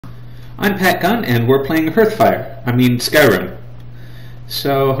I'm Pat Gunn, and we're playing Skyrim.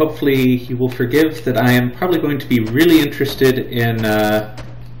 So hopefully you will forgive that I am probably going to be really interested in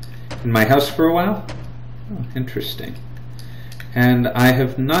my house for a while. Oh, interesting. And I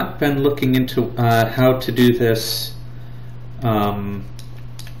have not been looking into how to do this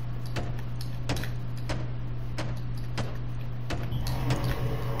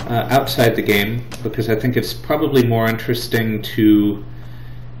outside the game, because I think it's probably more interesting to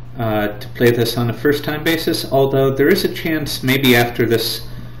play this on a first-time basis, although there is a chance maybe after this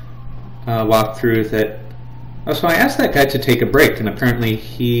walkthrough that... Oh, so I asked that guy to take a break, and apparently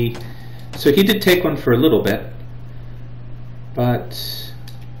he did take one for a little bit, but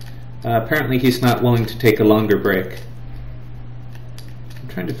apparently he's not willing to take a longer break. I'm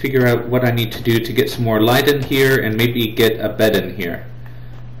trying to figure out what I need to do to get some more light in here and maybe get a bed in here.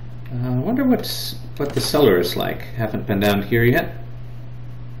 I wonder what the cellar is like. Haven't been down here yet.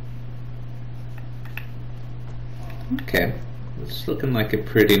 Okay, it's looking like a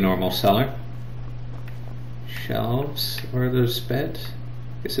pretty normal cellar. Shelves, or are those beds?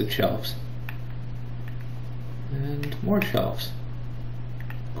 I guess it's shelves. And more shelves.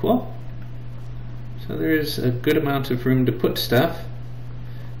 Cool. So there's a good amount of room to put stuff.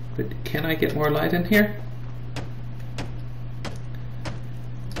 But can I get more light in here?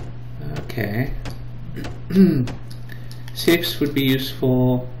 Okay. Safes would be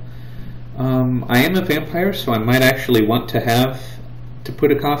useful. I am a vampire, so I might actually want to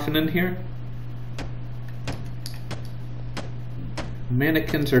put a coffin in here.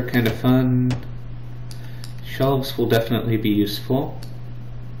 Mannequins are kind of fun. Shelves will definitely be useful.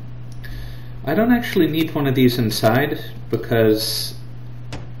 I don't actually need one of these inside because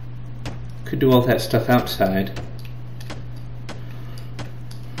I could do all that stuff outside.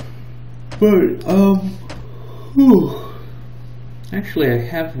 But, actually, I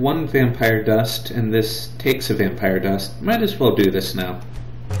have one vampire dust, and this takes a vampire dust. Might as well do this now.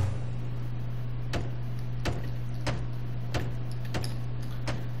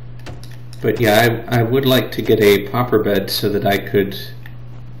 But yeah, I would like to get a pauper bed so that I could...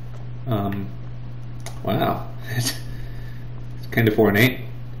 wow, it's kind of ornate.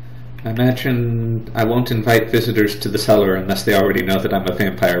 I imagine I won't invite visitors to the cellar unless they already know that I'm a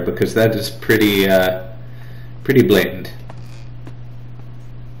vampire, because that is pretty blatant.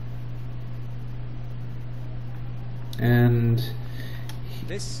 And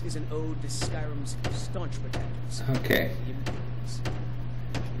this is an ode to Skyrim's staunch protectors. Okay.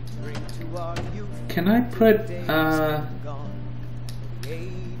 Can I put well,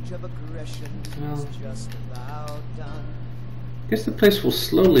 I guess the place will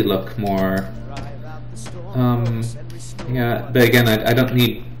slowly look more yeah, but again I don't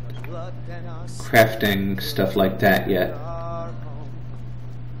need crafting stuff like that yet.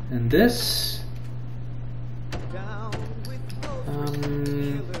 And this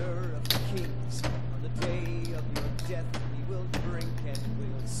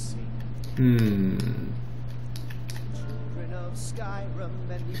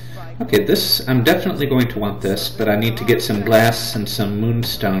okay, this, I'm definitely going to want this, but I need to get some glass and some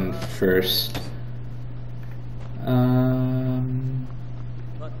moonstone first.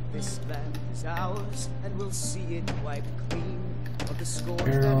 But this land is ours, and we'll see it wiped clean of the scores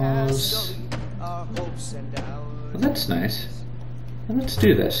that have sullied our hopes and ours. Well, that's nice. Well, let's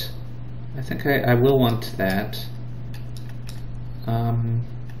do this. I think I will want that.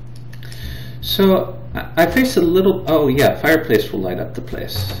 So I face a little... Oh yeah, fireplace will light up the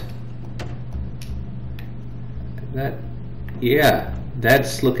place. That... yeah,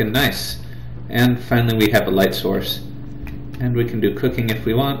 that's looking nice. And finally we have a light source. And we can do cooking if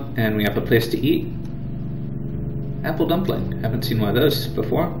we want, and we have a place to eat. Apple dumpling. Haven't seen one of those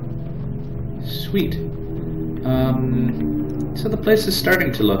before. Sweet. So the place is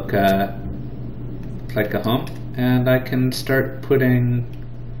starting to look like a home, and I can start putting...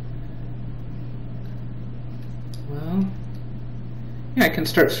 well, yeah, I can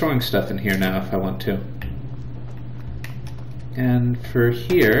start throwing stuff in here now if I want to. And for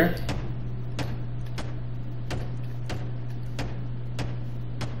here...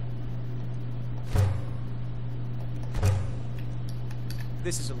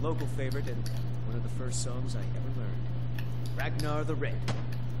 this is a local favorite and one of the first songs I ever learned. Ragnar the Red.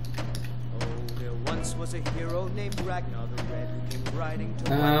 Oh, there once was a hero named Ragnar the Red who came riding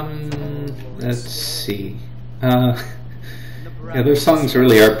to let's see. Yeah, those songs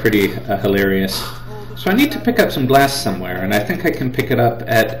really are pretty hilarious. So I need to pick up some glass somewhere, and I think I can pick it up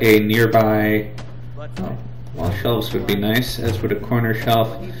at a nearby... oh, wall shelves would be nice, as would a corner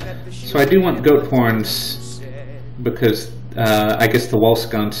shelf. So I do want goat horns, because I guess the wall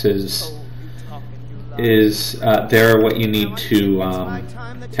sconce is there what you need to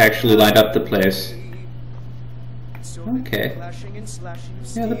actually light up the place. Okay.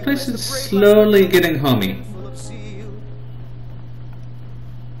 Yeah, the place is slowly getting homey.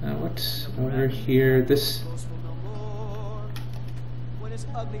 What's over here? This.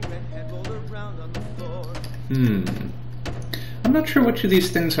 I'm not sure which of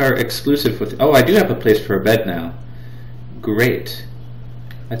these things are exclusive with. Oh, I do have a place for a bed now. Great.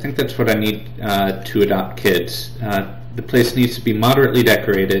 I think that's what I need to adopt kids. The place needs to be moderately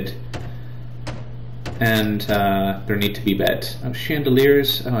decorated, and there need to be beds. Oh,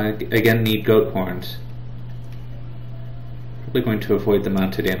 chandeliers. Oh, I again need goat horns. Probably going to avoid the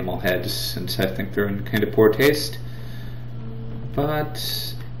mounted animal heads since I think they're in kind of poor taste.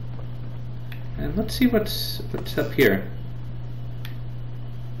 But and let's see what's up here.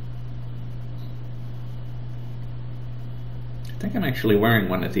 I think I'm actually wearing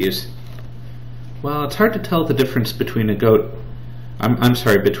one of these. Well, it's hard to tell the difference between a goat. I'm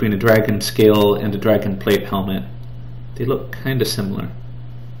sorry, between a dragon scale and a dragon plate helmet. They look kind of similar.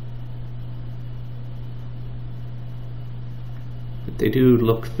 But they do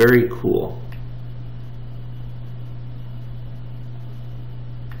look very cool.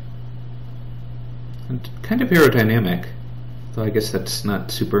 And kind of aerodynamic, though I guess that's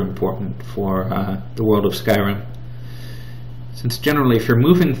not super important for the world of Skyrim. Since generally, if you're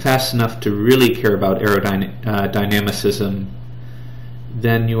moving fast enough to really care about aerodynamicism,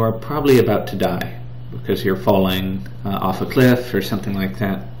 then you are probably about to die because you're falling off a cliff or something like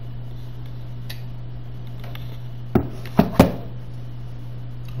that.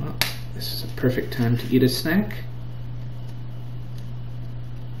 Well, this is a perfect time to eat a snack.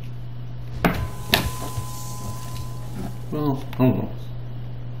 Well, almost.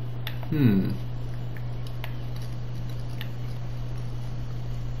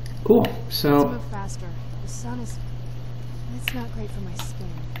 Cool. So move faster. The sun is. It's not great for my skin.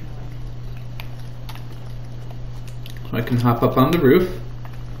 So I can hop up on the roof.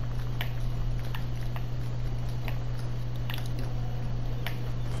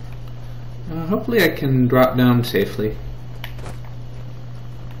 Hopefully I can drop down safely.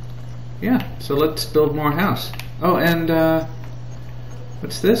 Yeah, so let's build more house. Oh, and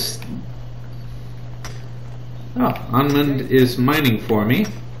what's this? Oh, Onmund is mining for me.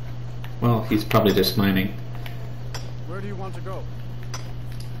 Well, he's probably just mining. Where do you want to go?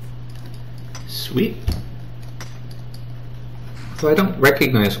 Sweet. So I don't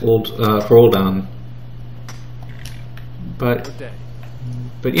recognize Roldan, but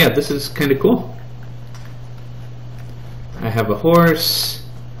yeah, this is kind of cool. I have a horse,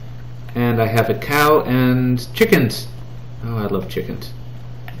 and I have a cow and chickens. Oh, I love chickens.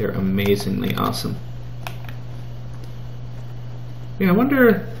 They're amazingly awesome. Yeah, I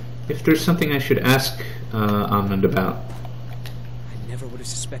wonder if there's something I should ask Onmund about. I never would have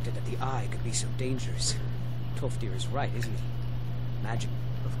suspected that the eye could be so dangerous. Tolfdir is right, isn't he? Magic,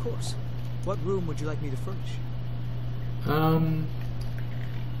 of course. What room would you like me to furnish?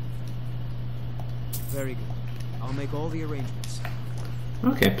 Very good. I'll make all the arrangements.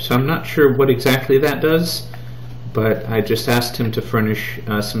 Okay, so I'm not sure what exactly that does, but I just asked him to furnish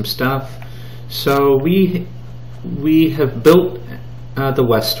some stuff. So we have built the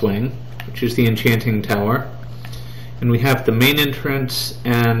West Wing, which is the enchanting tower, and we have the main entrance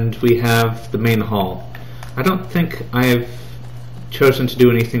and we have the main hall. I don't think I've chosen to do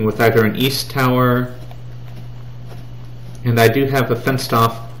anything with either an east tower, and I do have a fenced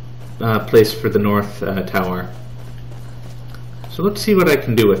off place for the north tower. So let's see what I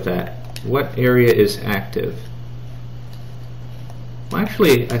can do with that. What area is active? Well,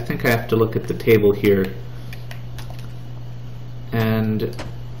 actually, I think I have to look at the table here. And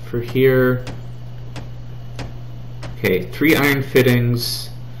for here, okay, 3 iron fittings,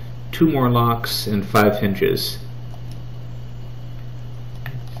 2 more locks, and 5 hinges.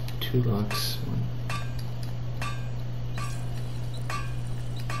 2 locks. 1.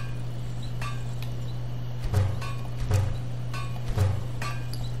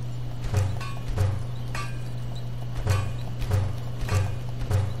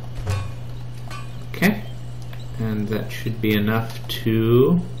 Okay, and that should be enough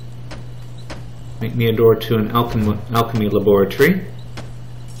to make me a door to an alchemy laboratory.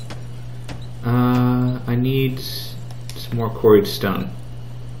 I need some more quarried stone.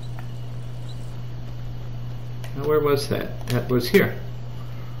 Now, where was that? That was here.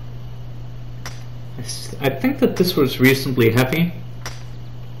 I think that this was reasonably heavy.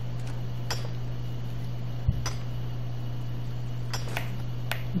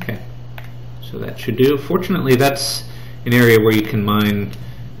 Okay, so that should do. Fortunately, that's an area where you can mine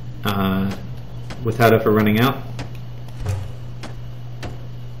without ever running out.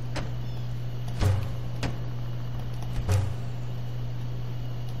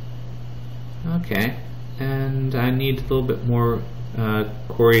 Okay, and I need a little bit more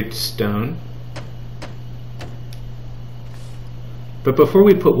quarried stone. But before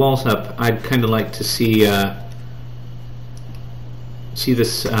we put walls up, I'd kind of like to see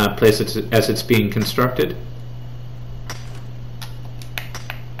this place as it's being constructed.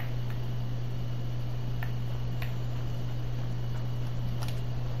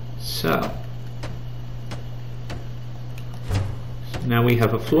 So now we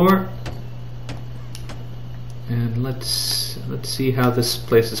have a floor, and let's see how this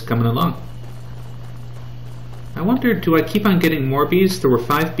place is coming along. I wonder, do I keep on getting more bees? There were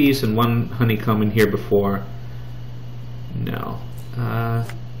 5 bees and 1 honeycomb in here before. No. I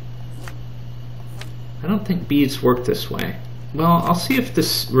don't think bees work this way. Well, I'll see if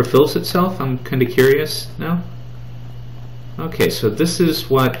this refills itself. I'm kind of curious now. Okay, so this is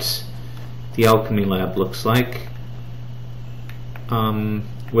what the alchemy lab looks like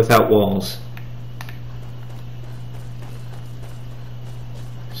without walls.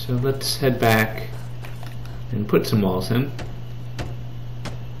 So let's head back and put some walls in.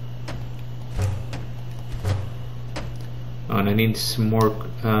 Oh, and I need some more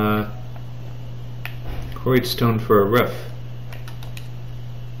quarried stone for a roof.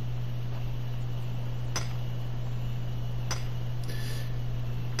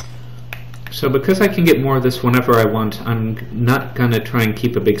 So because I can get more of this whenever I want, I'm not going to try and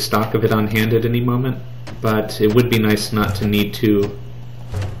keep a big stock of it on hand at any moment, but it would be nice not to need to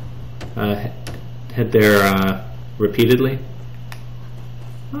head there repeatedly.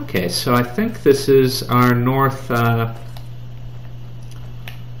 Okay, so I think this is our north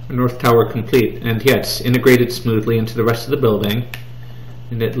tower complete, and yeah, it's integrated smoothly into the rest of the building,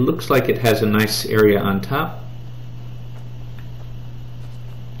 and it looks like it has a nice area on top.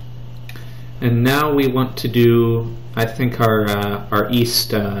 And now we want to do, I think, our east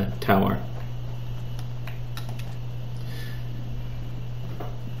tower.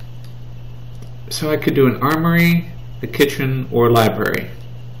 So I could do an armory, a kitchen, or library.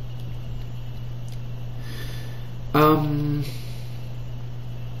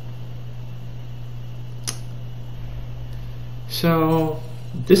 So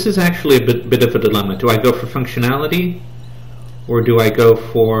this is actually a bit of a dilemma. Do I go for functionality, or do I go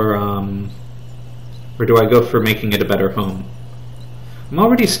for making it a better home? I'm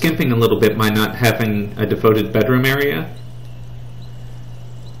already skimping a little bit by not having a devoted bedroom area,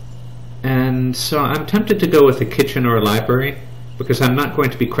 and so I'm tempted to go with a kitchen or a library because I'm not going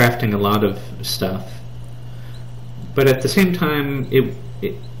to be crafting a lot of stuff. But at the same time,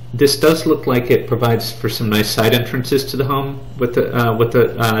 this does look like it provides for some nice side entrances to the home with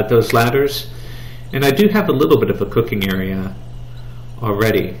those ladders, and I do have a little bit of a cooking area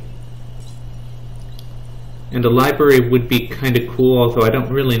already. And a library would be kind of cool, although I don't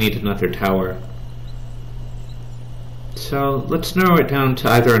really need another tower. So let's narrow it down to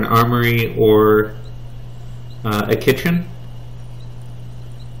either an armory or a kitchen.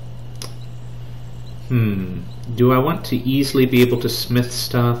 Do I want to easily be able to smith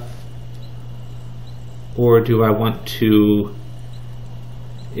stuff, or do I want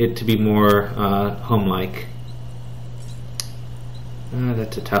it to be more home-like?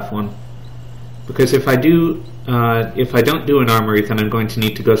 That's a tough one. Because if I don't do an armory, then I'm going to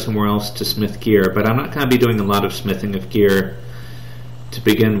need to go somewhere else to smith gear. But I'm not going to be doing a lot of smithing of gear to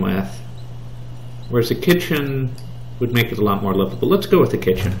begin with. Whereas a kitchen would make it a lot more livable. Let's go with the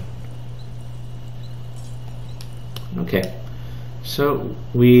kitchen. Okay, so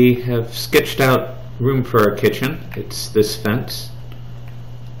we have sketched out room for our kitchen. It's this fence.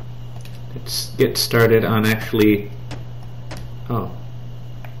 Let's get started on actually... Oh.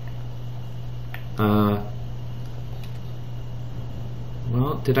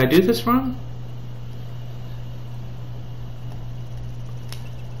 Well, did I do this wrong?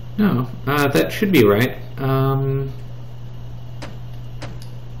 No, that should be right.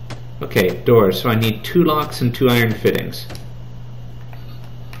 Okay, doors. So I need 2 locks and 2 iron fittings.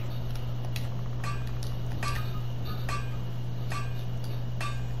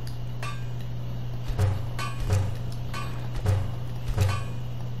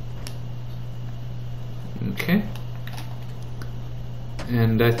 Okay.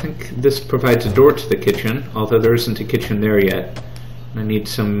 And I think this provides a door to the kitchen, although there isn't a kitchen there yet. I need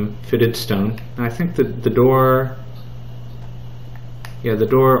some fitted stone. I think that the door... Yeah, the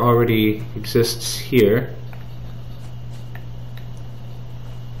door already exists here.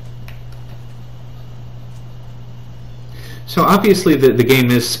 So obviously the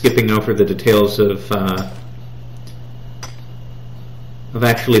game is skipping over the details of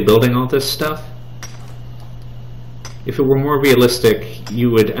actually building all this stuff. If it were more realistic,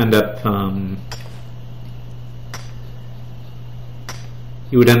 you would end up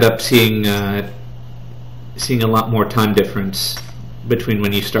seeing a lot more time difference between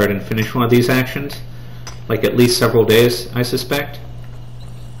when you start and finish one of these actions, like at least several days, I suspect.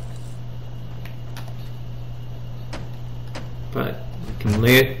 But we can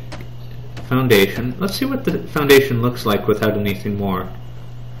lay a foundation. Let's see what the foundation looks like without anything more.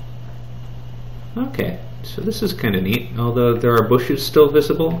 Okay, so this is kind of neat, although there are bushes still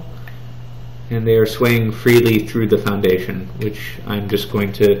visible, and they are swaying freely through the foundation, which I'm just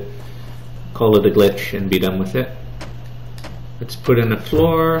going to call it a glitch and be done with it. Let's put in a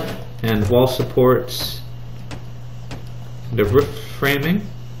floor and wall supports and a roof framing.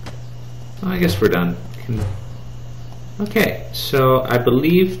 I guess we're done. Okay, so I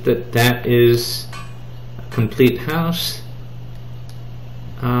believe that is a complete house.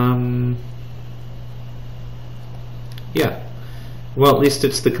 Yeah. Well, at least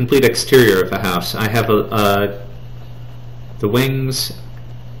it's the complete exterior of a house. I have the wings,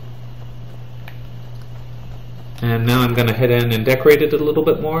 and now I'm going to head in and decorate it a little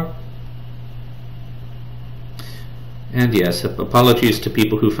bit more. And yes, apologies to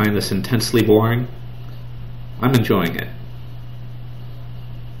people who find this intensely boring. I'm enjoying it.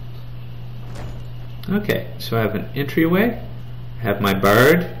 Okay, so I have an entryway, I have my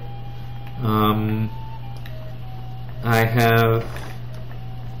bard, I have...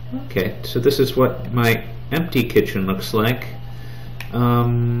 Okay, so this is what my empty kitchen looks like.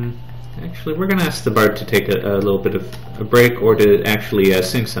 Actually, we're going to ask the bard to take a little bit of a break, or to actually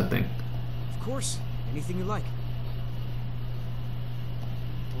sing something. Of course, anything you like.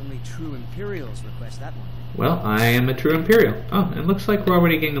 Only true Imperials request that one. Well, I am a true Imperial. Oh, and it looks like we're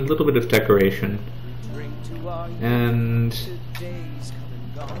already getting a little bit of decoration. And...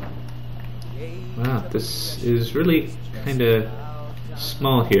 wow, this is really kind of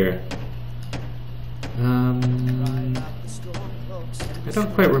small here. I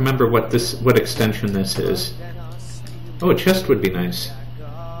don't quite remember what extension this is. Oh, a chest would be nice.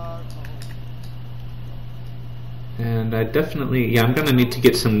 And I definitely, yeah, I'm gonna need to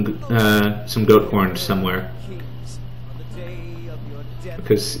get some goat horns somewhere,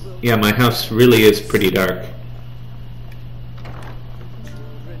 because yeah, my house really is pretty dark.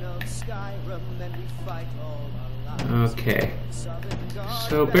 Okay,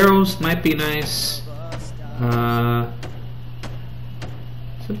 so barrels might be nice.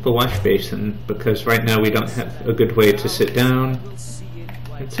 Simple wash basin, because right now we don't have a good way to sit down.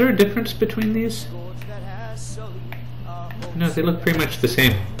 Is there a difference between these? No, they look pretty much the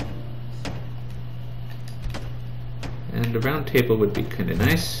same. And a round table would be kind of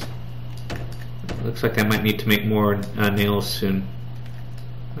nice. Looks like I might need to make more nails soon.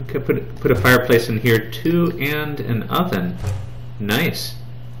 Okay, put a fireplace in here too, and an oven. Nice.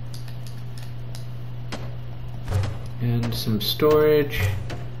 And some storage.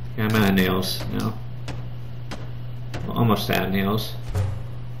 Yeah, I'm out of nails now. Well, almost out of nails.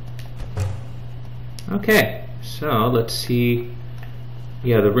 Okay, so let's see.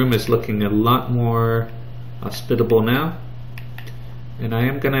 Yeah, the room is looking a lot more hospitable now. And I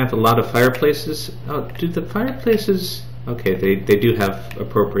am going to have a lot of fireplaces. Oh, do the fireplaces... Okay, they do have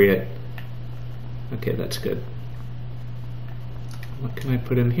appropriate... Okay, that's good. What can I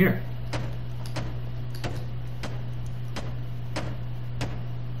put in here?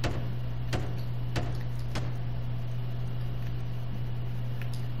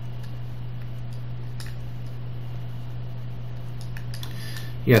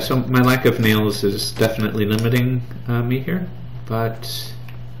 Yeah, so my lack of nails is definitely limiting me here, but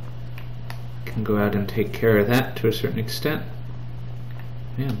I can go out and take care of that to a certain extent.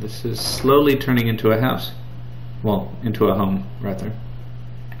 Man, this is slowly turning into a house. Well, into a home, rather.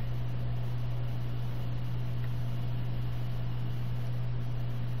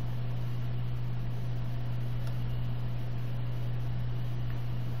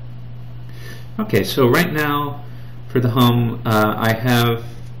 Okay, so right now, for the home, I have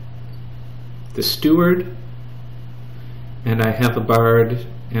the steward, and I have a bard,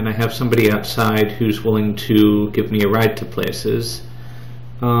 and I have somebody outside who's willing to give me a ride to places.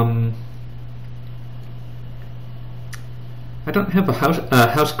 I don't have a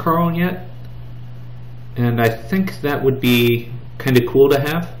house Carl yet, and I think that would be kind of cool to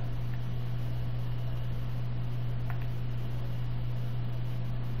have.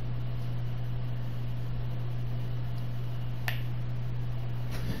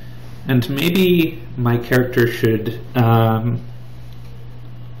 And maybe my character should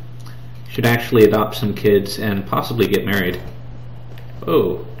actually adopt some kids and possibly get married.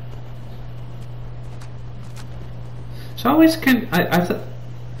 Oh. So I always I thought...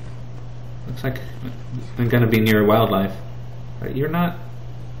 Looks like I'm gonna be near wildlife. But you're not...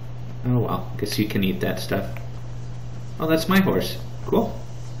 Oh well, guess you can eat that stuff. Oh, that's my horse. Cool.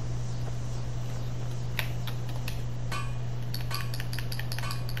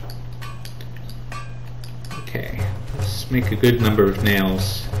 Okay, let's make a good number of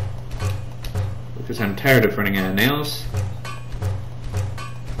nails. Because I'm tired of running out of nails.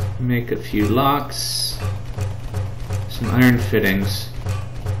 Make a few locks. Some iron fittings.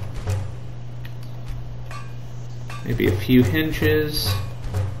 Maybe a few hinges.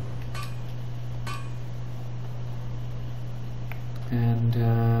 And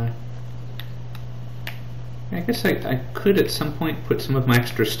I guess I could at some point put some of my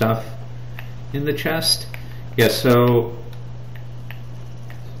extra stuff in the chest. Yeah, so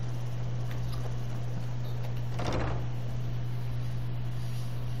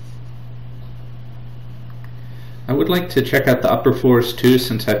I would like to check out the upper floors too,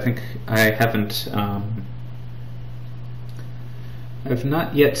 since I think I haven't I've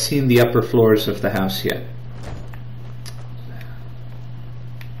not yet seen the upper floors of the house yet.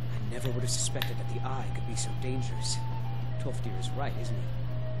 I never would have suspected that the eye could be so dangerous. Toftir is right, isn't he?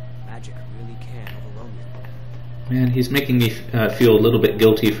 Magic really can overwhelm you. Man, he's making me feel a little bit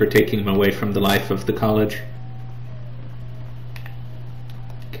guilty for taking him away from the life of the college.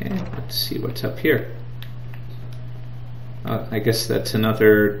 Okay, let's see what's up here. I guess that's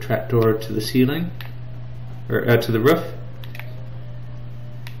another trapdoor to the ceiling, or to the roof.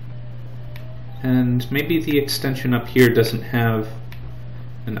 And maybe the extension up here doesn't have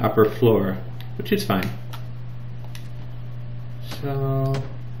an upper floor, which is fine. So...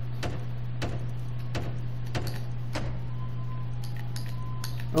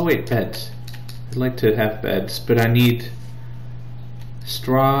 Oh wait, beds. I'd like to have beds, but I need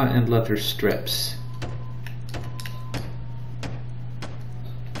straw and leather strips.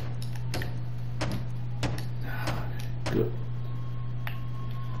 Good.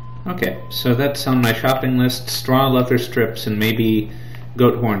 Okay, so that's on my shopping list. Straw, leather strips, and maybe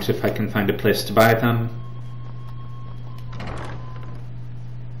goat horns if I can find a place to buy them.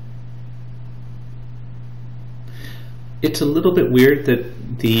 It's a little bit weird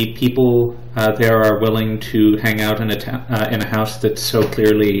that the people there are willing to hang out in a house that's so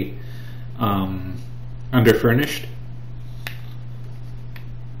clearly underfurnished.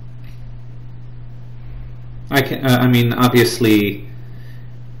 I mean, obviously,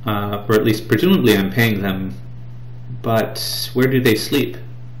 or at least presumably I'm paying them, but where do they sleep?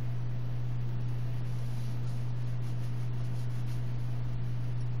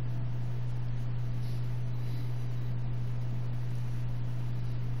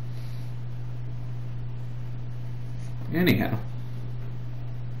 Anyhow.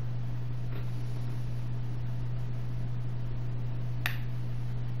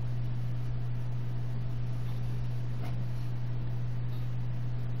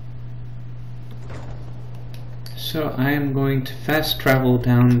 So I am going to fast travel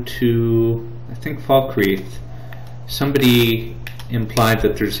down to, I think, Falkreath. Somebody implied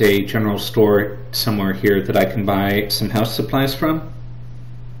that there's a general store somewhere here that I can buy some house supplies from.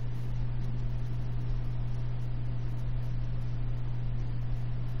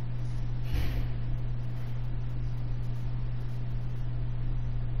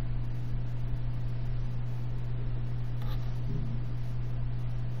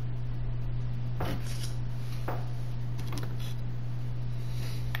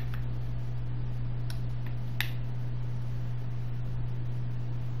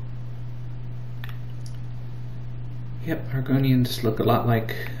 Yep, Argonians look a lot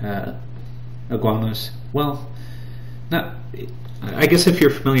like iguanas. Well, not. I guess if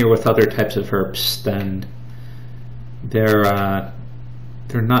you're familiar with other types of herps, then they're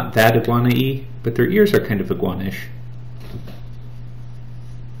not that iguana-y, but their ears are kind of iguanish.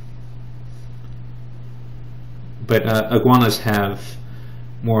 But iguanas have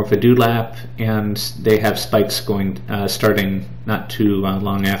more of a dewlap, and they have spikes going starting not too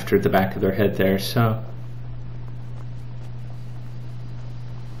long after the back of their head there. So.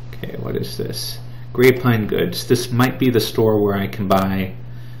 Okay, what is this? Grey Pine Goods. This might be the store where I can buy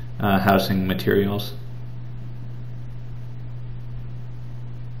housing materials.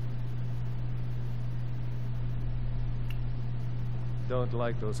 Don't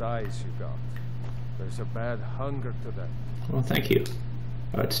like those eyes you got. There's a bad hunger to them. Well, thank you.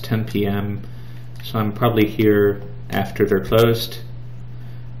 Oh, it's 10 p.m., so I'm probably here after they're closed.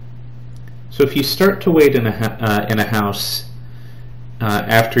 So if you start to wait in a house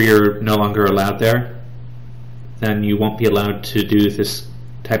after you're no longer allowed there, then you won't be allowed to do this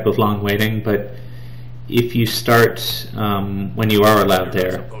type of long waiting. But if you start when you are allowed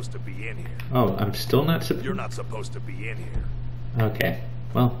there, supposed to be in here. Oh, I'm still not supposed. You're not supposed to be in here. Okay.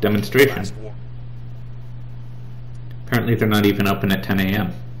 Well, demonstration. Last war- Apparently they're not even open at 10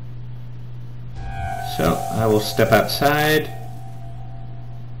 a.m. So I will step outside.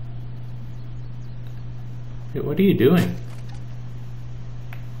 Wait, what are you doing?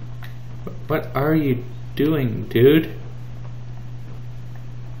 What are you doing, dude?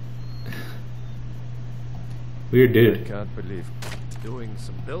 Weird dude. Can't believe doing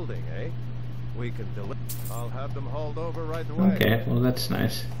some building, eh? We can deliver. I'll have them hauled over right away. Okay, well that's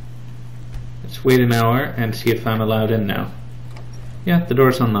nice. Let's wait an hour and see if I'm allowed in now. Yeah, the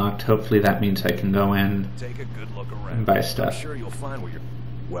door's unlocked. Hopefully that means I can go in Take a good look around. and buy I'm stuff. sure you'll find what you're...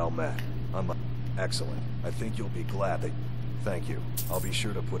 Well met. Excellent. I think you'll be glad that... Thank you. I'll be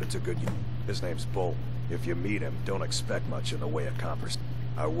sure to put it to good use. His name's Bull. If you meet him, don't expect much in the way of conversation.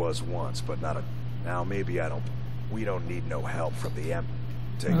 I was once, but not a... Now maybe I don't... We don't need no help from the M.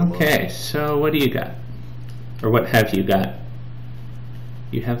 Take a look. Okay, so what do you got? Or what have you got?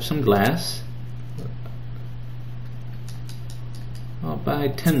 You have some glass. I'll buy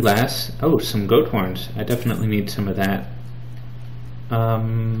 10 glass. Oh, some goat horns. I definitely need some of that. I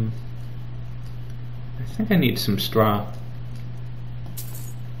think I need some straw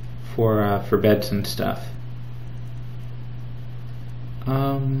for beds and stuff.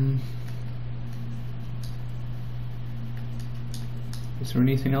 Is there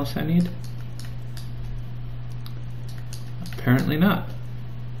anything else I need? Apparently not.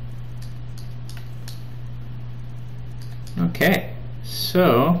 Okay,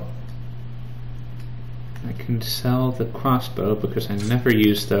 so I can sell the crossbow because I never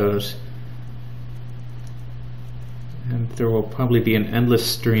use those. And there will probably be an endless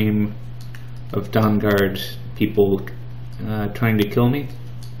stream of Dawnguard people trying to kill me.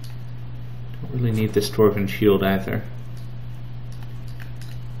 Don't really need this Dwarven shield either.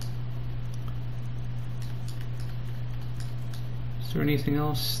 Is there anything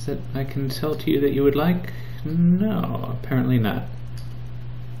else that I can sell to you that you would like? No, apparently not.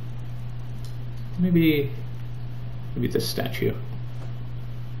 Maybe this statue.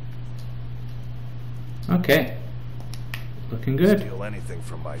 Okay. Looking good. Steal anything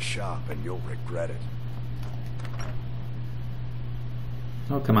from my shop and you'll regret it.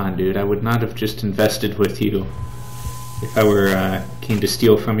 Oh, come on, dude. I would not have just invested with you if I were keen to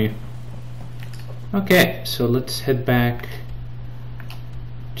steal from you. Okay, so let's head back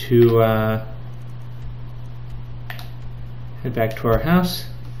to our house.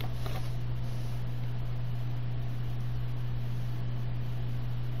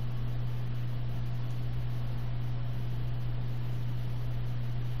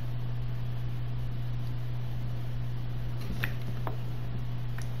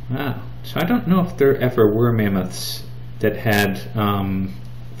 Wow. So I don't know if there ever were mammoths that had 4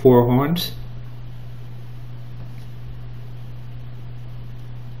 horns.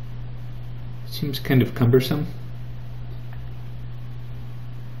 Seems kind of cumbersome.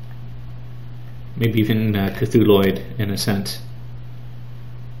 Maybe even Cthulhuoid in a sense.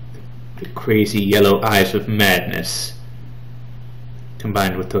 The crazy yellow eyes of madness,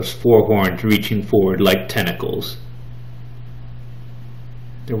 combined with those 4 horns reaching forward like tentacles.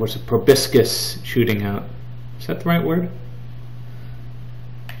 There was a proboscis shooting out. Is that the right word?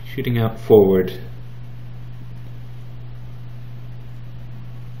 Shooting out forward.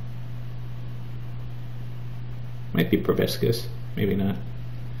 Might be proboscis, maybe not.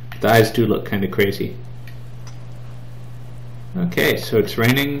 The eyes do look kind of crazy. Okay, so it's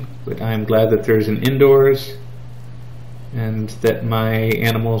raining, but I'm glad that there's an indoors and that my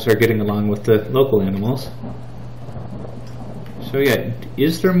animals are getting along with the local animals. So yeah,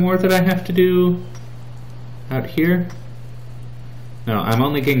 is there more that I have to do out here? No, I'm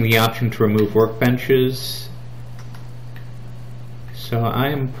only getting the option to remove workbenches. So I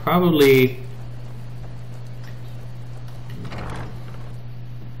am probably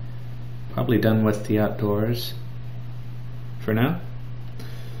done with the outdoors for now.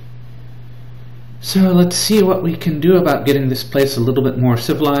 So let's see what we can do about getting this place a little bit more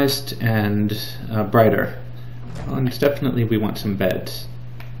civilized and brighter. Well, and definitely we want some beds.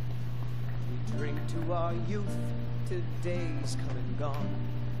 We drink to our youth, today's come and gone.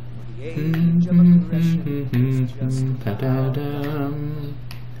 For the age of aggression is just gone.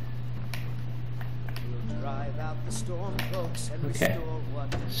 We'll drive out the storm, folks, and Okay, restore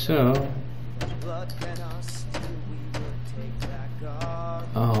what so blood than us till we will take back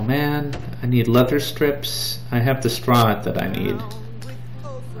Oh man, I need leather strips. I have the straw that I need.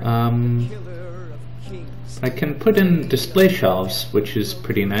 I can put in display shelves, which is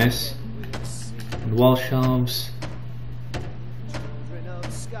pretty nice. And wall shelves.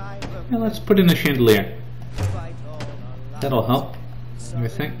 Yeah, let's put in a chandelier. That'll help, I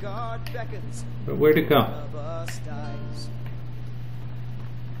think. But where'd it go?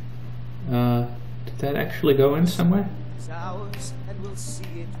 Did that actually go in somewhere?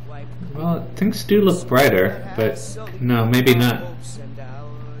 Well, things do look brighter, but no, maybe not.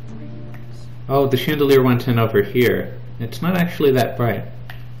 Oh, the chandelier went in over here. It's not actually that bright.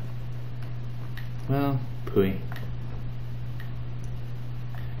 Well, pooey.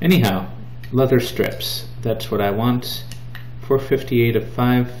 Anyhow, leather strips. That's what I want. 458 of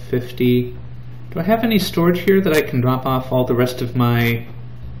 550. Do I have any storage here that I can drop off all the rest of my...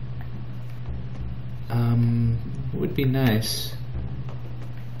 would be nice.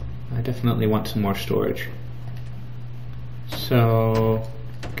 I definitely want some more storage. So,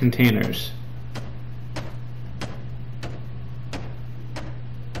 containers.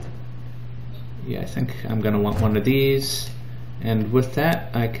 Yeah, I think I'm going to want one of these. And with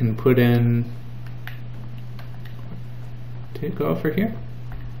that, I can put in... Did it go over here?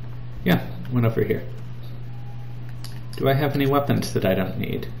 Yeah, went over here. Do I have any weapons that I don't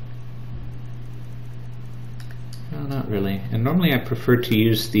need? No, not really. And normally I prefer to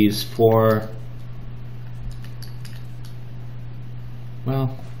use these for...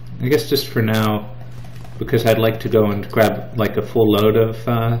 Well, I guess just for now, because I'd like to go and grab like a full load of...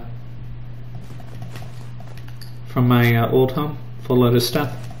 from my old home, full load of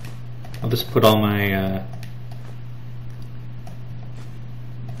stuff. I'll just put all my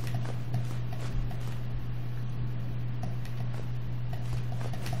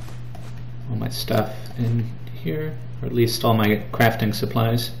stuff in here, or at least all my crafting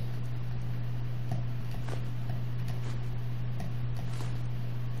supplies.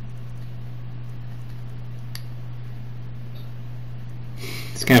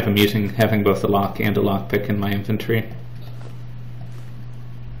 It's kind of amusing having both a lock and a lockpick in my inventory.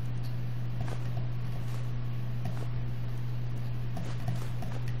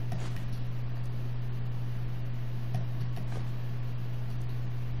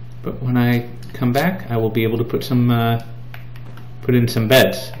 But when I come back, I will be able to put in some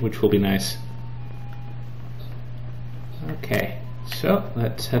beds, which will be nice. Okay, so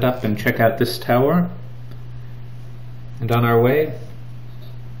let's head up and check out this tower. And on our way,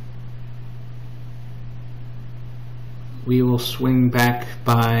 we will swing back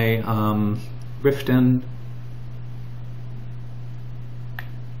by Riften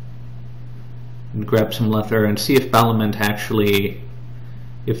and grab some leather and see if Balamant actually,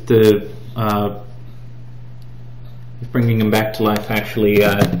 if bringing him back to life actually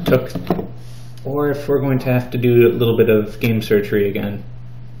took, or if we're going to have to do a little bit of game surgery again.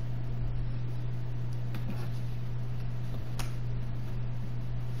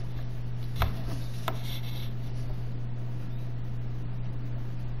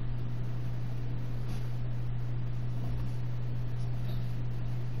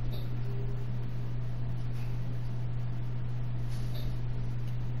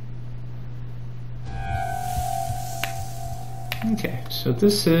 Okay, so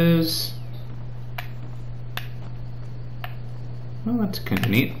this is... Well, that's kind of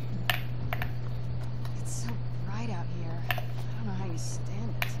neat. It's so bright out here. I don't know how you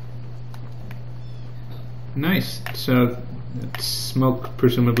stand it. Nice. So, it's smoke,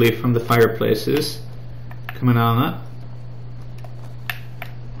 presumably from the fireplaces, coming on up.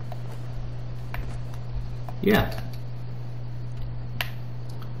 Yeah.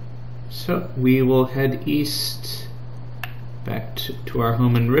 So, we will head east... back to our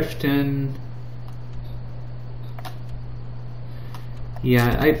home in Riften.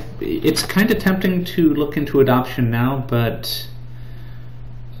 Yeah, it's kind of tempting to look into adoption now, but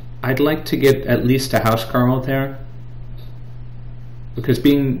I'd like to get at least a housecarl there. Because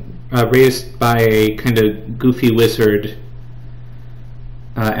being raised by a kind of goofy wizard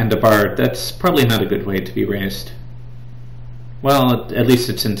and a bard, that's probably not a good way to be raised. Well, at least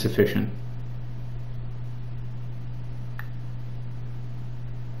it's insufficient.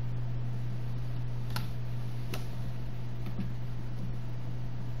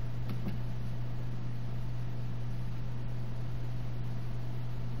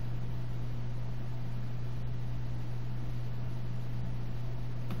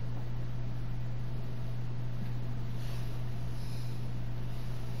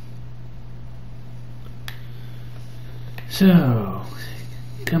 So,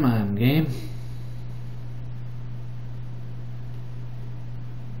 come on, game.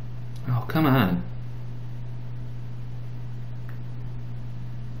 come on.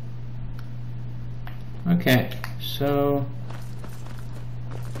 Okay, so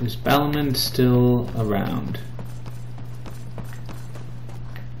is Ballamond still around?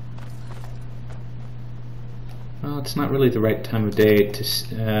 Well, it's not really the right time of day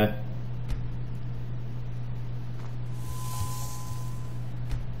to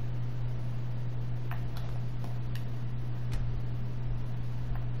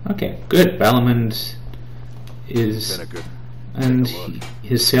okay, good. Ballamond is... Been a good... And take a look.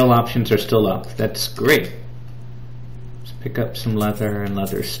 his sale options are still up. That's great. Let's pick up some leather and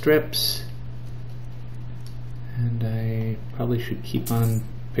leather strips. And I probably should keep on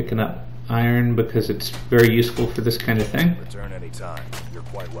picking up iron because it's very useful for this kind of thing. Return anytime. You're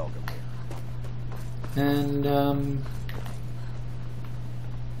quite welcome here. And I'm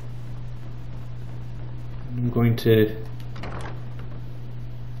going to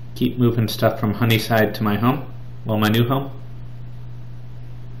keep moving stuff from Honeyside to my home. Well, my new home.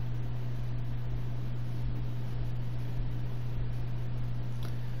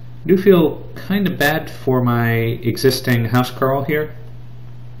 I do feel kind of bad for my existing housecarl here.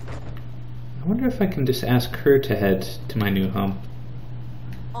 I wonder if I can just ask her to head to my new home.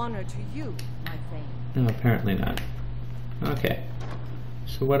 Honor to you, my friend. No, apparently not. Okay.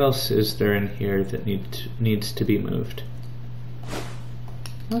 So what else is there in here that needs to be moved?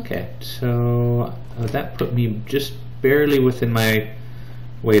 Okay, so that put me just barely within my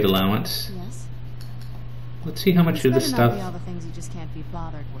weight allowance. Yes. Let's see how much of the This better not be all stuff... the things you just can't be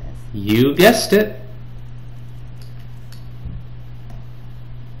bothered with. You guessed it!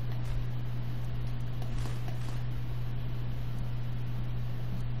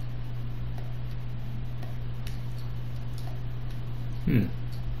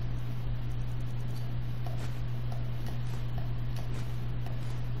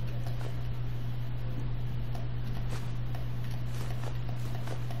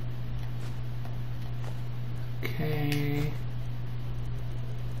 Okay.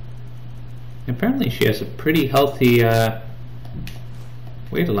 Apparently she has a pretty healthy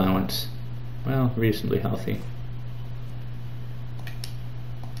weight allowance. Well, reasonably healthy.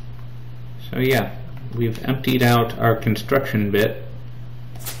 So yeah, we've emptied out our construction bit.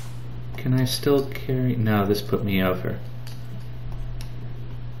 Can I still carry... No, this put me over.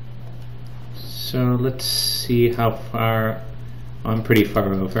 So let's see how far... Oh, I'm pretty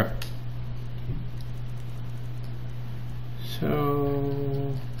far over.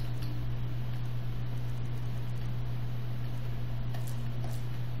 So...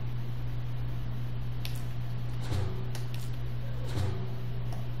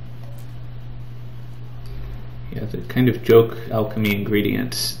 yeah, the kind of joke alchemy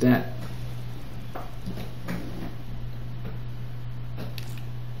ingredients that...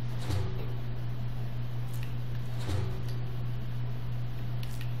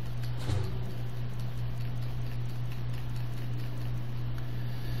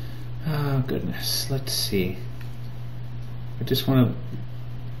 Oh goodness, let's see. I just want to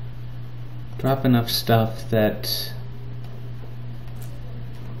drop enough stuff that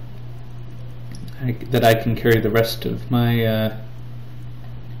I can carry the rest of my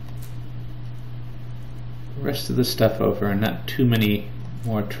rest of the stuff over, and not too many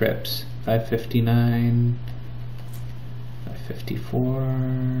more trips. 559, 554,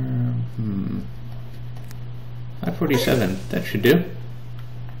 547. That should do.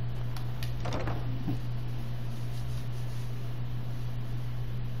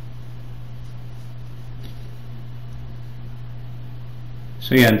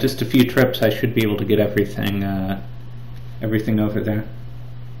 So yeah, in just a few trips I should be able to get everything everything over there.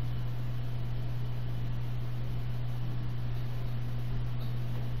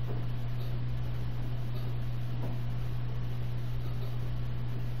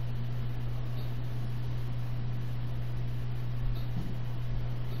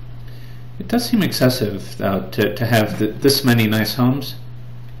 It does seem excessive, though, to have this many nice homes.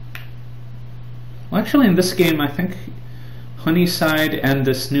 Well, actually in this game I think Honeyside and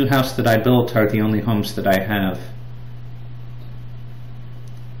this new house that I built are the only homes that I have.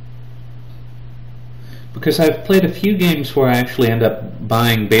 Because I've played a few games where I actually end up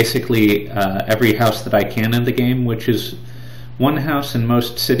buying basically every house that I can in the game, which is one house in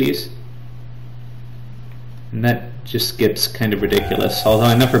most cities. And that just gets kind of ridiculous, although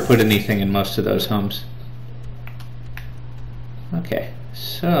I never put anything in most of those homes. Okay,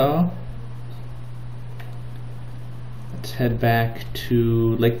 so... let's head back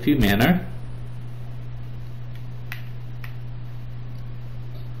to Lakeview Manor.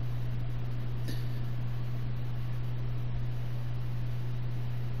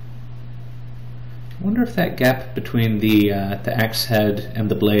 wonder if that gap between the axe head and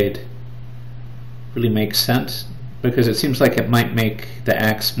the blade really makes sense, because it seems like it might make the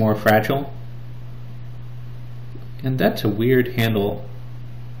axe more fragile. And that's a weird handle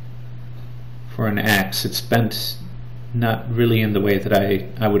for an axe. It's bent not really in the way that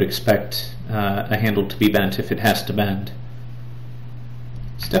I would expect a handle to be bent if it has to bend.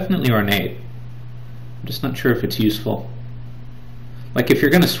 It's definitely ornate. I'm just not sure if it's useful. Like if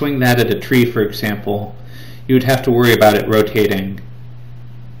you're going to swing that at a tree, for example, you would have to worry about it rotating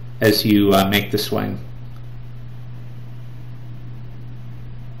as you make the swing.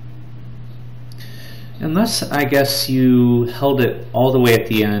 Unless, I guess, you held it all the way at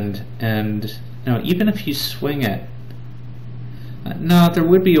the end, and even if you swing it, no, there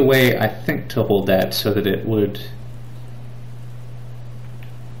would be a way, I think, to hold that so that it would...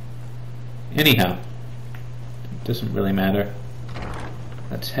 Anyhow, it doesn't really matter.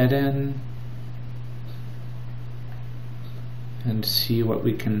 Let's head in and see what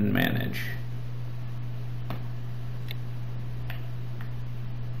we can manage.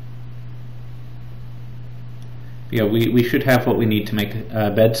 Yeah, we should have what we need to make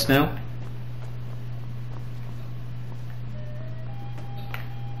beds now.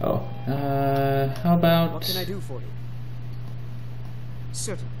 Oh, how about... What can I do for you?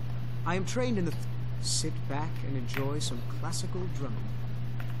 Certainly. I am trained in the... Sit back and enjoy some classical drumming.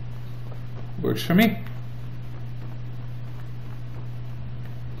 Works for me.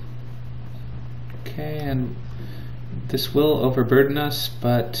 Okay, and this will overburden us,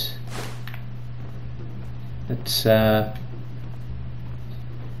 but let's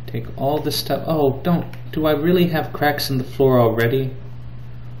take all this stuff. Oh, do I really have cracks in the floor already?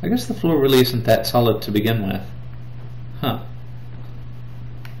 I guess the floor really isn't that solid to begin with. Huh.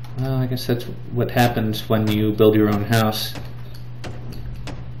 Well, I guess that's what happens when you build your own house.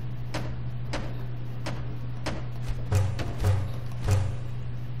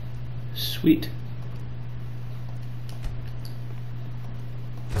 Sweet.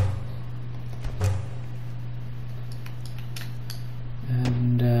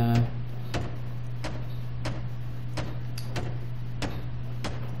 And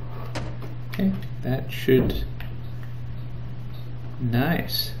okay, that should...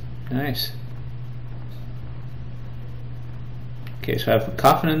 Nice. Nice. Okay, so I have a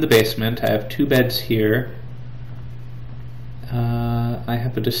coffin in the basement. I have 2 beds here. I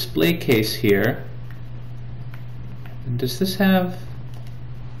have a display case here. And does this have...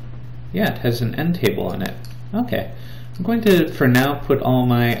 Yeah, it has an end table on it. Okay. I'm going to, for now, put all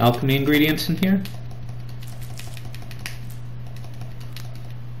my alchemy ingredients in here.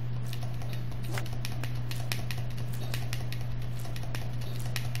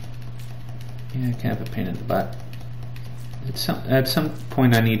 Yeah, kind of a pain in the butt. At some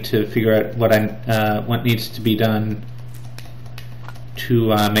point, I need to figure out what needs to be done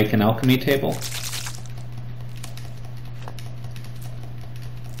to make an alchemy table.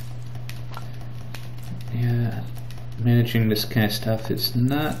 Yeah, managing this kind of stuff is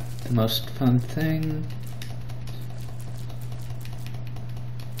not the most fun thing.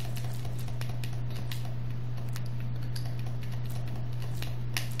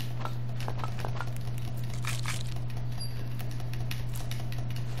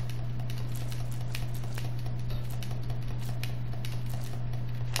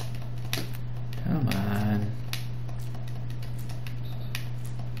 Come on.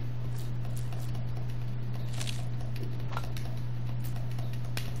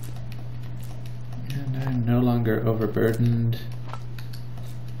 And I'm no longer overburdened.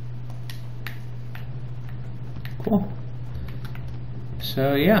 Cool.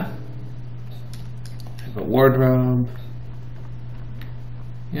 So yeah. I have a wardrobe.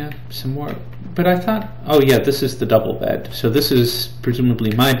 Yeah, some more. But I thought, oh yeah, this is the double bed. So this is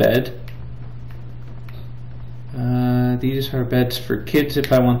presumably my bed. These are beds for kids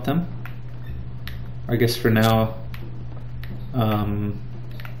if I want them. I guess for now, yeah,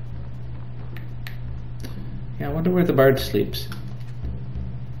 I wonder where the bard sleeps.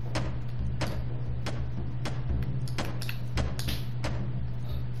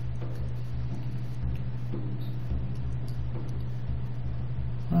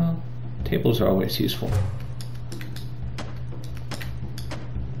 Well, tables are always useful.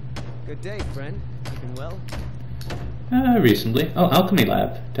 Good day, friend. Keeping well? Reasonably. Oh, alchemy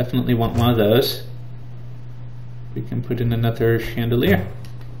lab. Definitely want one of those. We can put in another chandelier.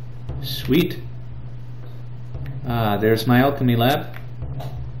 Sweet. There's my alchemy lab.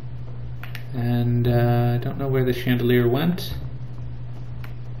 And I don't know where the chandelier went.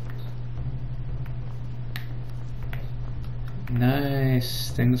 Nice.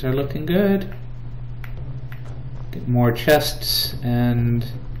 Things are looking good. Get more chests and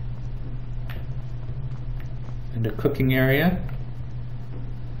a cooking area.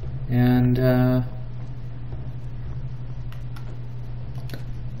 And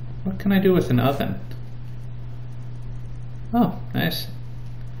what can I do with an oven? Oh, nice.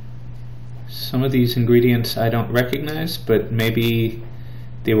 Some of these ingredients I don't recognize, but maybe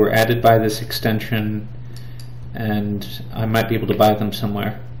they were added by this extension and I might be able to buy them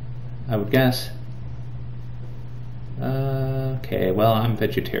somewhere, I would guess. Okay, well, I'm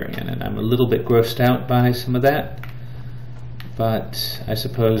vegetarian and I'm a little bit grossed out by some of that, but I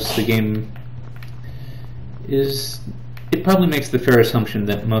suppose the game is... It probably makes the fair assumption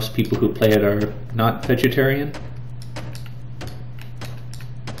that most people who play it are not vegetarian.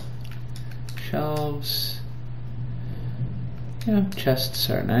 Shelves. Yeah, chests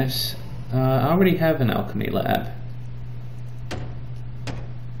are nice. I already have an alchemy lab.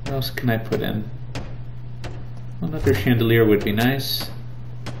 What else can I put in? Another chandelier would be nice.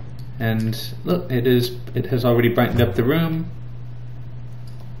 And look, it has already brightened up the room.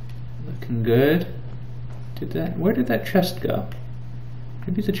 Looking good. Where did that chest go?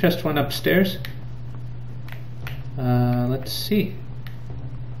 Maybe the chest went upstairs? Let's see.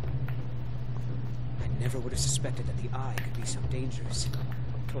 I never would have suspected that the eye could be so dangerous.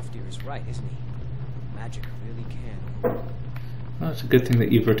 Toftir is right, isn't he? Magic really can. Well, it's a good thing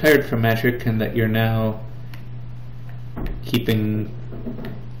that you've retired from magic and that you're now keeping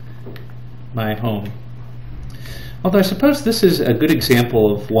my home. Although I suppose this is a good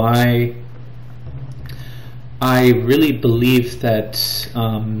example of why I really believe that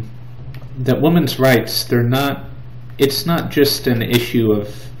that women's rights, it's not just an issue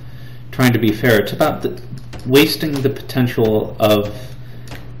of trying to be fair. It's about wasting the potential of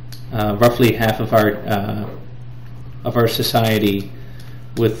roughly half of our society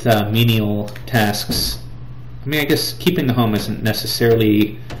with menial tasks. I mean, I guess keeping the home isn't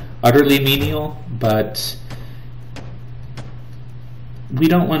necessarily utterly menial, but we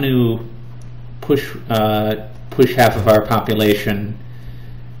don't want to push half of our population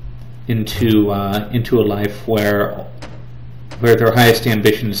into a life where their highest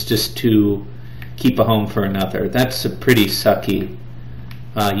ambition is just to keep a home for another. That's a pretty sucky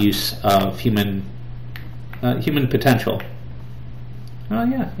use of human potential. Oh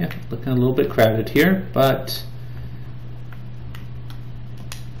yeah, looking a little bit crowded here, but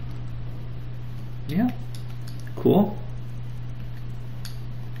yeah, cool.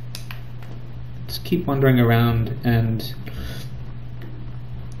 Let's keep wandering around. And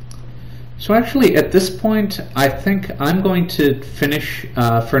so actually at this point I think I'm going to finish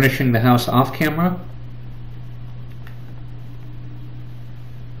furnishing the house off camera.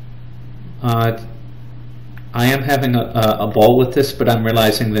 I am having a ball with this, but I'm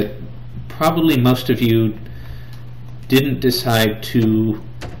realizing that probably most of you didn't decide to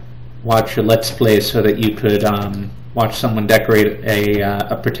watch a Let's Play so that you could watch someone decorate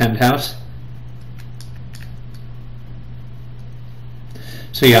a pretend house.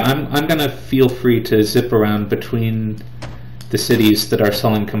 So yeah, I'm gonna feel free to zip around between the cities that are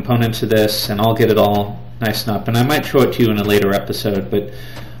selling components of this, and I'll get it all nice and up. And I might show it to you in a later episode, but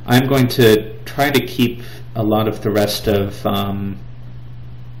I'm going to try to keep a lot of the rest of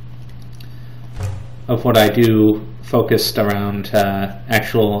what I do focused around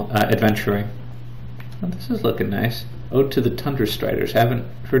actual adventuring. Oh, this is looking nice. Ode to the Tundra Striders. Haven't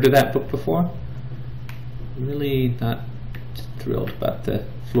heard of that book before. Really not thrilled about the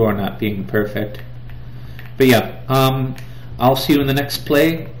floor not being perfect. But yeah, I'll see you in the next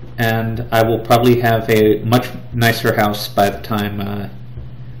play, and I will probably have a much nicer house by the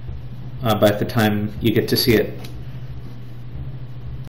time you get to see it.